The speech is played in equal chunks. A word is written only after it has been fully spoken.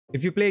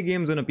If you play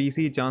games on a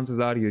PC, chances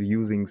are you're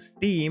using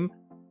Steam,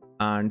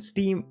 and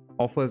Steam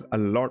offers a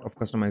lot of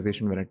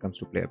customization when it comes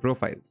to player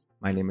profiles.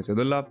 My name is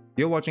Abdullah,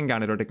 you're watching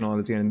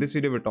Candid.Technology, and in this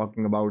video we're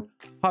talking about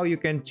how you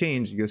can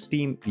change your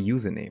Steam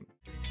username.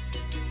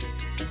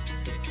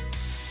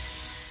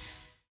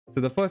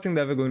 So the first thing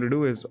that we're going to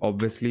do is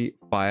obviously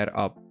fire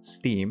up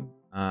Steam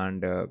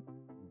and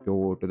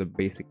go to the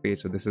basic page.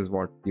 So this is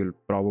what you'll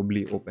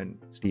probably open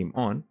Steam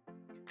on.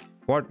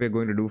 What we're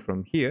going to do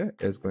from here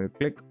is going to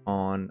click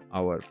on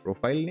our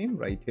profile name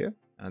right here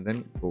and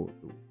then go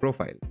to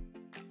profile.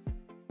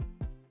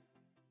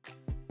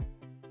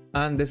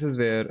 And this is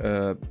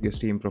where your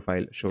Steam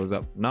profile shows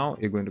up. Now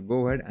you're going to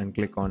go ahead and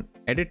click on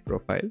edit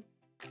profile.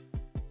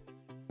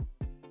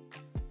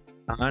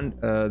 And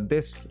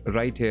this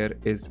right here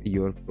is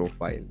your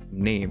profile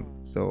name.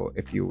 So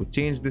if you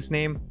change this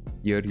name,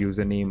 your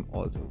username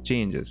also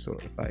changes. So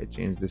if I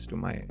change this to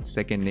my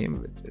second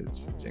name, which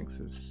is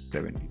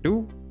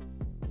Jinxes72,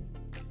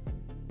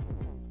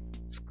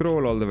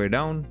 scroll all the way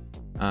down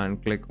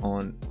and click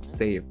on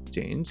save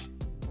change.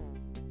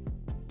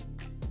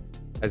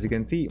 As you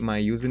can see,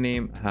 my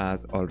username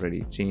has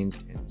already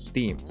changed in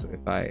Steam. So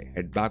if I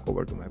head back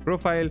over to my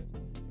profile,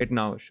 it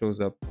now shows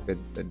up with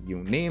the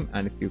new name.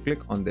 And if you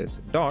click on this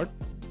dot,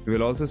 you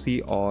will also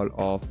see all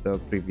of the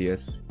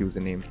previous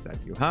usernames that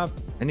you have.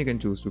 And you can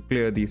choose to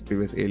clear these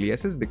previous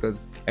aliases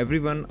because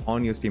everyone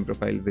on your Steam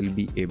profile will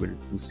be able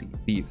to see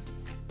these.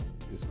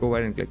 Just go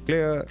ahead and click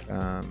clear.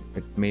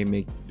 It may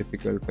make it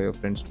difficult for your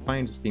friends to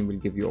find, so Steam will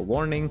give you a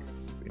warning.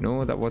 You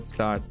know that what's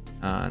that,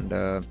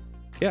 and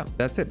yeah,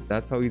 that's it.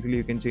 That's how easily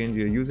you can change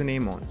your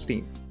username on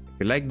Steam.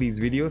 If you like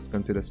these videos,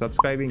 consider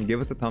subscribing,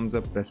 give us a thumbs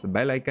up, press the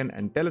bell icon,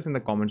 and tell us in the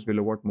comments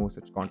below what more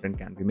such content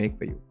can we make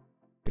for you.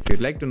 If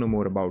you'd like to know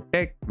more about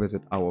tech,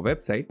 visit our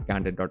website,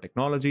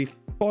 Candid.Technology,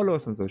 follow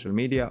us on social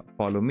media,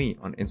 follow me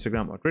on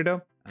Instagram or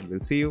Twitter, and we'll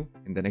see you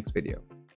in the next video.